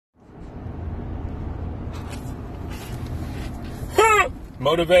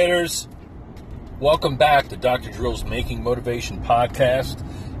Motivators, welcome back to Dr. Drill's Making Motivation podcast.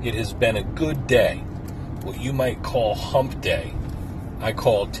 It has been a good day, what you might call hump day. I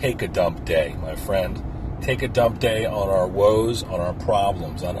call take a dump day, my friend. Take a dump day on our woes, on our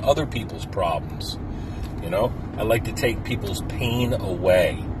problems, on other people's problems. You know, I like to take people's pain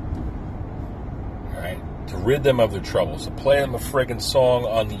away, all right, to rid them of their troubles, to play them a friggin' song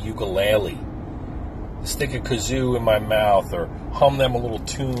on the ukulele, stick a kazoo in my mouth, or hum them a little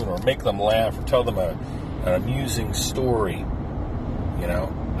tune, or make them laugh, or tell them an amusing story. You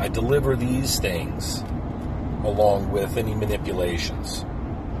know, I deliver these things along with any manipulations.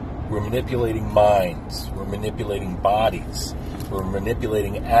 We're manipulating minds. We're manipulating bodies. We're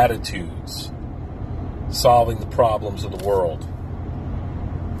manipulating attitudes. Solving the problems of the world.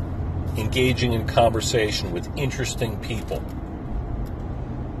 Engaging in conversation with interesting people.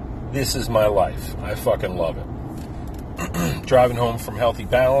 This is my life. I fucking love it. Driving home from Healthy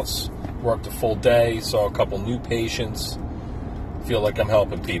Balance, worked a full day, saw a couple new patients, feel like I'm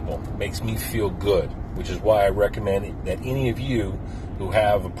helping people. Makes me feel good, which is why I recommend that any of you who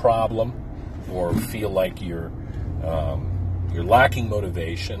have a problem or feel like you're lacking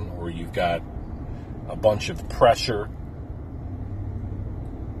motivation, or you've got a bunch of pressure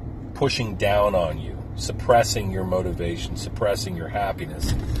pushing down on you, suppressing your motivation, suppressing your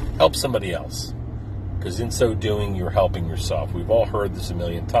happiness, help somebody else. Because in so doing, you're helping yourself. We've all heard this a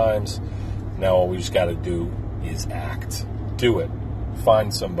million times. Now all we just got to do is act. Do it.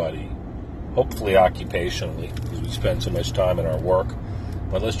 Find somebody, hopefully occupationally, because we spend so much time in our work.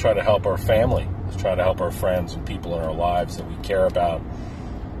 But let's try to help our family. Let's try to help our friends and people in our lives that we care about,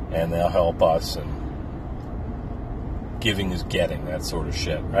 and they'll help us. And giving is getting, that sort of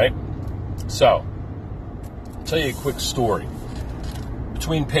shit, right? So, I'll tell you a quick story.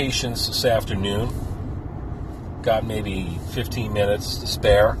 Between patients this afternoon, got maybe 15 minutes to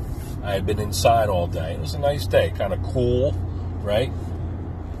spare. I had been inside all day. It was a nice day, kind of cool, right?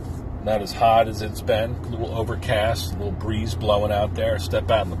 Not as hot as it's been, a little overcast, a little breeze blowing out there. Step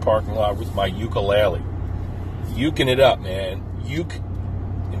out in the parking lot with my ukulele. Uking it up, man. Uke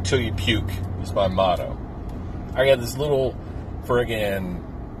until you puke is my motto. I got this little friggin'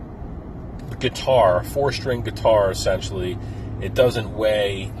 guitar, 4-string guitar, essentially. It doesn't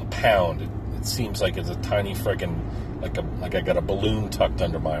weigh a pound. It seems like it's a tiny friggin', like I got a balloon tucked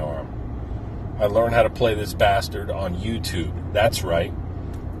under my arm. I learned how to play this bastard on YouTube. That's right.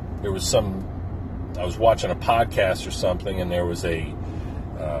 I was watching a podcast or something, and there was an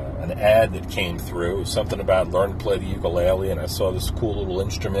ad that came through, something about learn to play the ukulele, and I saw this cool little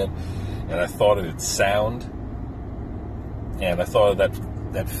instrument, and I thought of its sound, and I thought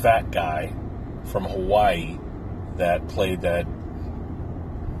of that fat guy from Hawaii that played that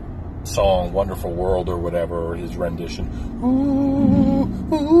song, Wonderful World or whatever, or his rendition. Ooh,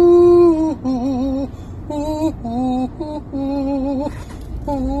 ooh, ooh, ooh, ooh, ooh.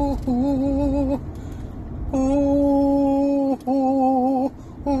 Ooh, ooh, ooh, ooh,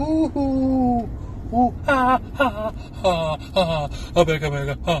 ooh, ooh, ha, ha, ha, ha,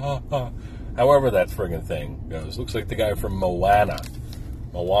 ha, ha, ha. However that friggin' thing goes. Looks like the guy from Moana.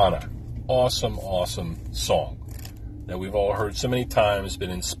 Awesome, awesome song that we've all heard so many times, been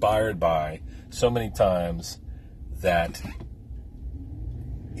inspired by so many times that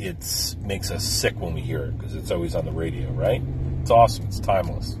it makes us sick when we hear it, because it's always on the radio, right? It's awesome. It's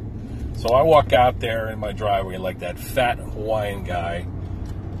timeless. So I walk out there in my driveway like that fat Hawaiian guy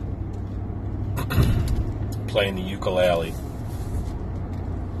playing the ukulele.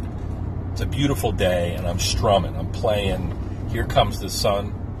 It's a beautiful day, and I'm strumming. I'm playing Here Comes the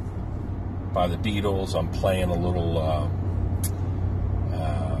Sun by the Beatles. I'm playing a little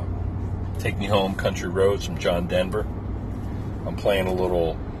Take Me Home, Country Roads from John Denver. I'm playing a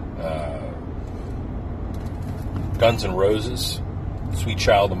little Guns N' Roses, Sweet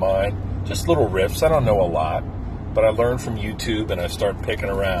Child of Mine. Just little riffs. I don't know a lot, but I learned from YouTube, and I start picking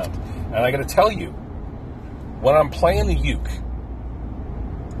around. And I got to tell you, when I'm playing the uke,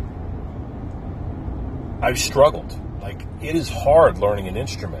 I've struggled. Like, it is hard learning an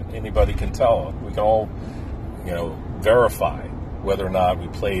instrument. Anybody can tell. We can all, verify whether or not we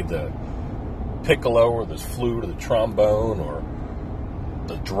played the piccolo or the flute or the trombone or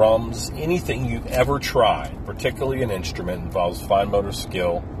the drums. Anything you've ever tried, particularly an instrument, involves fine motor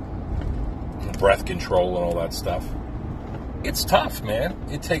skill, breath control, and all that stuff. It's tough, man.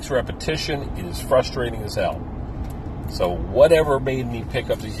 It takes repetition. It is frustrating as hell. So whatever made me pick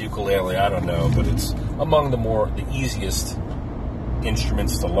up this ukulele, I don't know, but it's among the easiest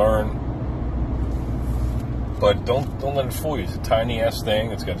instruments to learn. But don't let it fool you. It's a tiny ass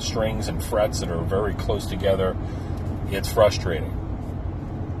thing. It's got strings and frets that are very close together. It's frustrating.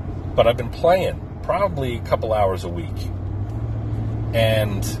 But I've been playing probably a couple hours a week.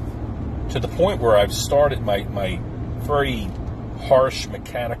 And to the point where I've started my very harsh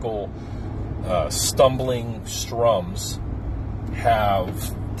mechanical stumbling strums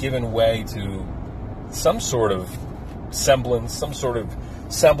have given way to some sort of semblance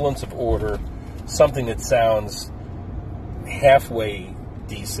of order, something that sounds halfway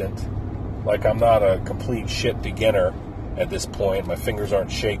decent. Like I'm not a complete shit beginner at this point. My fingers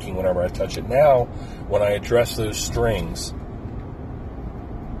aren't shaking whenever I touch it. Now, when I address those strings,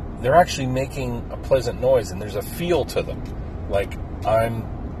 they're actually making a pleasant noise, and there's a feel to them. Like I'm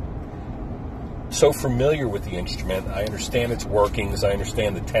so familiar with the instrument. I understand its workings. I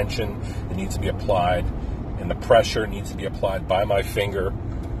understand the tension that needs to be applied, and the pressure needs to be applied by my finger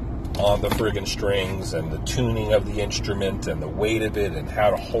on the friggin' strings, and the tuning of the instrument, and the weight of it, and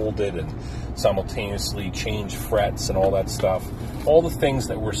how to hold it, and simultaneously change frets and all that stuff. All the things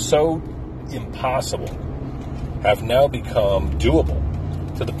that were so impossible have now become doable,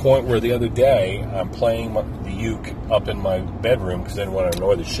 to the point where the other day I'm playing the uke up in my bedroom because I didn't want to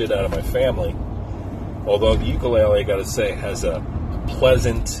annoy the shit out of my family. Although the ukulele, I gotta say, has a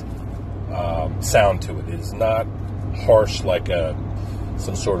pleasant sound to it. It is not harsh like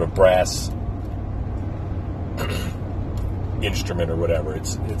some sort of brass instrument or whatever.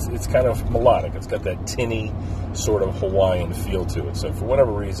 It's kind of melodic. It's got that tinny sort of Hawaiian feel to it. So for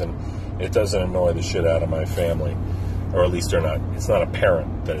whatever reason, it doesn't annoy the shit out of my family, or at least it's not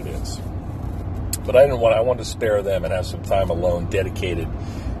apparent that it is. But I wanted to spare them and have some time alone dedicated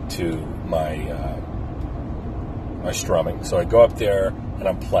to my strumming. So I go up there and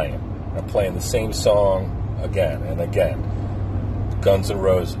I'm playing. I'm playing the same song again and again. Guns N'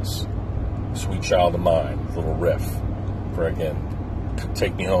 Roses, Sweet Child of Mine, little riff for, again,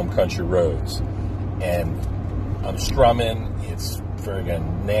 Take Me Home Country Roads. And I'm strumming. It's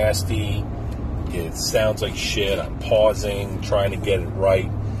friggin' nasty. It sounds like shit. I'm pausing, trying to get it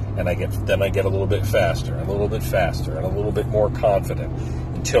right. And I get a little bit faster, and a little bit faster, and a little bit more confident,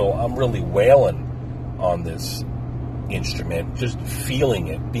 until I'm really wailing on this instrument, just feeling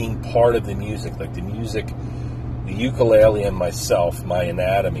it, being part of the music. Like the music, the ukulele and myself, my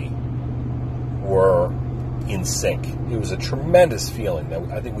anatomy, were in sync. It was a tremendous feeling that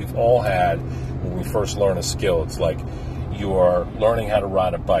I think we've all had when we first learn a skill. It's like you are learning how to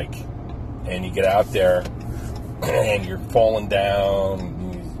ride a bike, and you get out there and you're falling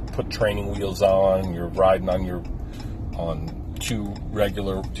down, you put training wheels on, you're riding on two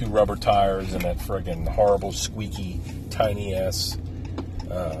rubber tires and that friggin' horrible squeaky tiny ass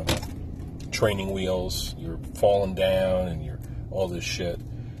training wheels. You're falling down and you're all this shit.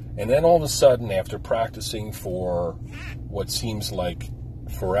 And then all of a sudden, after practicing for what seems like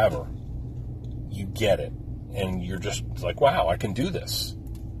forever, you get it. And you're just like, wow, I can do this.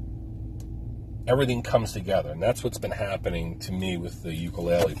 Everything comes together. And that's what's been happening to me with the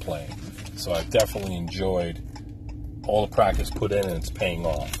ukulele playing. So I've definitely enjoyed all the practice put in, and it's paying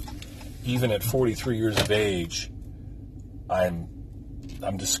off. Even at 43 years of age, I'm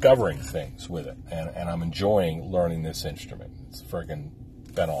discovering things with it, and I'm enjoying learning this instrument. It's friggin'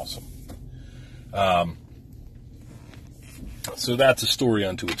 been awesome. So that's a story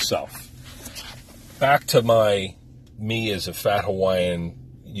unto itself. Back to me as a fat Hawaiian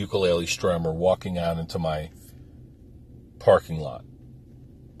ukulele strummer walking out into my parking lot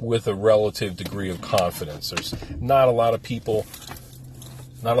with a relative degree of confidence. There's not a lot of people,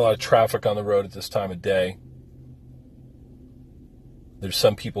 not a lot of traffic on the road at this time of day. There's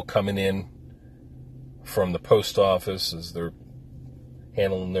some people coming in from the post office as they're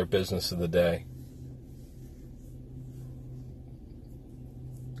handling their business of the day.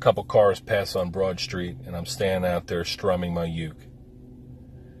 A couple cars pass on Broad Street, and I'm standing out there strumming my uke.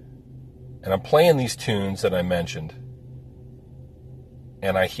 And I'm playing these tunes that I mentioned.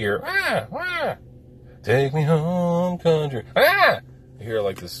 And I hear, take me home, country. I hear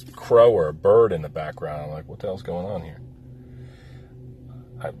like this crow or a bird in the background. I'm like, what the hell's going on here?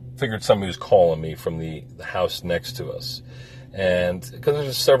 I figured somebody was calling me from the house next to us. And because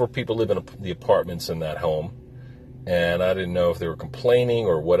there's several people living in the apartments in that home, and I didn't know if they were complaining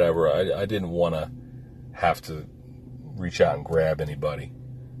or whatever. I didn't want to have to reach out and grab anybody,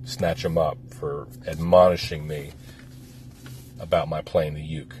 snatch them up for admonishing me about my playing the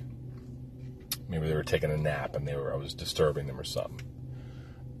uke. Maybe they were taking a nap and I was disturbing them or something.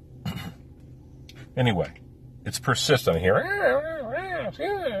 Anyway, it's persistent here.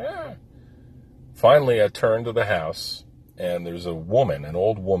 Finally, I turned to the house, and there's a woman, an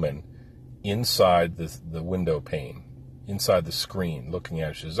old woman, inside the window pane, inside the screen, looking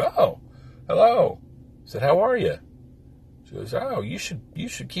at it. She says, "Oh, hello." I said, "How are you?" She She goes, oh, you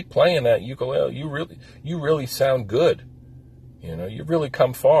should keep playing that ukulele. You really sound good. You know, you've really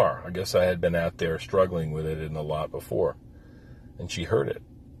come far. I guess I had been out there struggling with it in a lot before. And she heard it.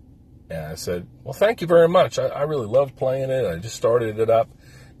 And I said, well, thank you very much. I really loved playing it. I just started it up.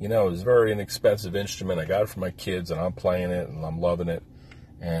 You know, it was a very inexpensive instrument. I got it for my kids, and I'm playing it, and I'm loving it.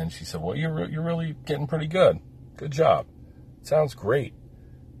 And she said, well, you're really getting pretty good. Good job. It sounds great.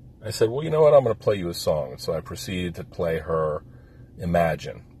 I said, well, you know what? I'm going to play you a song. And so I proceeded to play her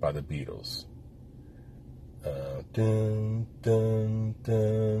Imagine by the Beatles. Dun, dun,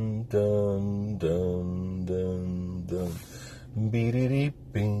 dun, dun, dun, dun, dun.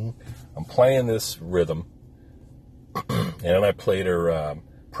 I'm playing this rhythm, and I played her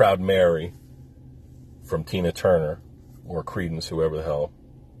Proud Mary from Tina Turner, or Creedence, whoever the hell.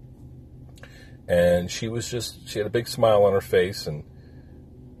 And she had a big smile on her face, and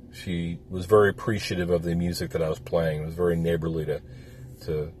she was very appreciative of the music that I was playing. It was very neighborly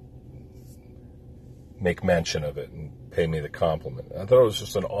to make mention of it and pay me the compliment. I thought it was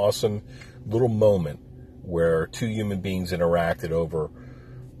just an awesome little moment where two human beings interacted over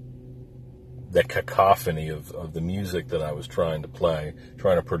that cacophony of the music that I was trying to play,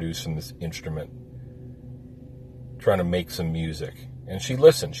 trying to produce in this instrument, trying to make some music. And she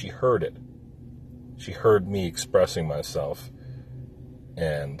listened. She heard it. She heard me expressing myself,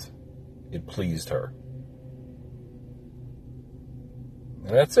 and it pleased her.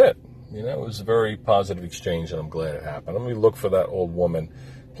 And that's it. You know, it was a very positive exchange, and I'm glad it happened. I'm going to look for that old woman,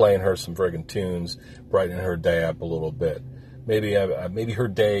 playing her some friggin' tunes, brightening her day up a little bit. Maybe her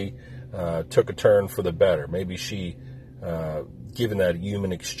day took a turn for the better. Maybe she, given that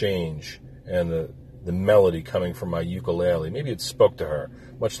human exchange and the melody coming from my ukulele, maybe it spoke to her,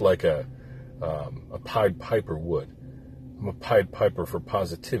 much like a Pied Piper would. I'm a Pied Piper for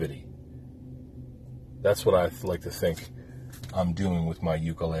positivity. That's what I like to think I'm doing with my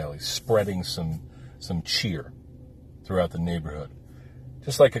ukulele, spreading some cheer throughout the neighborhood.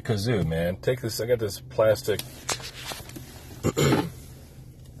 Just like a kazoo, man. Take this, I got this plastic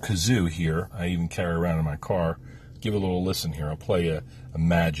kazoo here. I even carry around in my car. Give a little listen here. I'll play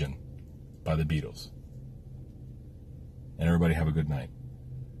Imagine by the Beatles. And everybody have a good night.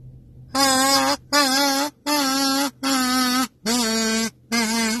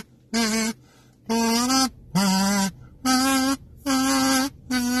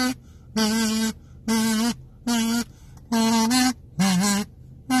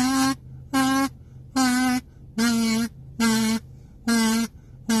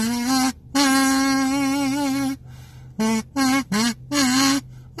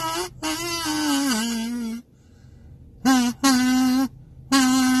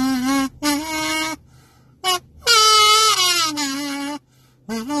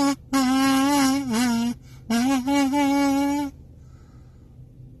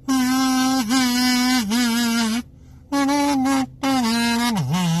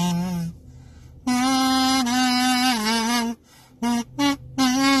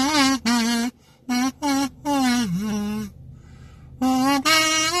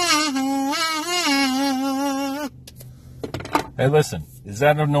 Hey, listen, is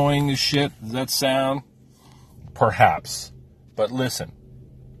that annoying as shit? Does that sound? Perhaps. But listen,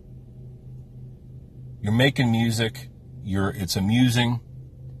 you're making music, it's amusing,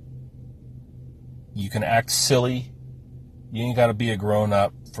 you can act silly, you ain't got to be a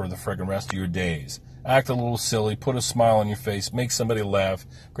grown-up for the friggin' rest of your days. Act a little silly, put a smile on your face, make somebody laugh,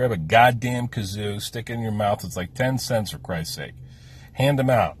 grab a goddamn kazoo, stick it in your mouth, it's like 10 cents for Christ's sake. Hand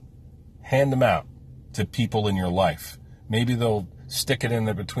them out to people in your life. Maybe they'll stick it in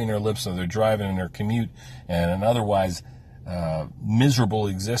there between their lips so they're driving in their commute and an otherwise miserable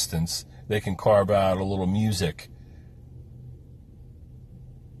existence. They can carve out a little music.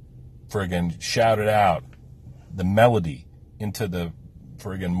 Friggin' shout it out. The melody into the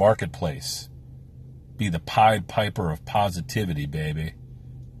friggin' marketplace. Be the Pied Piper of positivity, baby.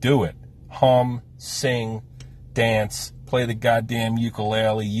 Do it. Hum, sing, dance, play the goddamn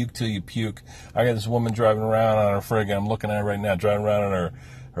ukulele, uke till you puke. I got this woman driving around on her friggin', I'm looking at her right now, driving around on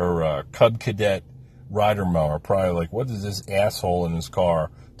her Cub Cadet rider mower, probably like, what is this asshole in his car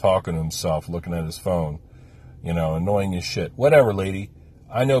talking to himself, looking at his phone, you know, annoying as shit. Whatever, lady.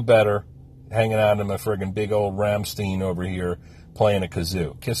 I know better. Hanging out in my friggin' big old Ramstein over here, playing a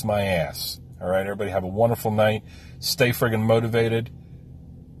kazoo. Kiss my ass. All right, everybody have a wonderful night. Stay friggin' motivated.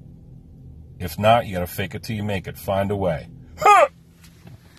 If not, you gotta fake it till you make it. Find a way. Huh!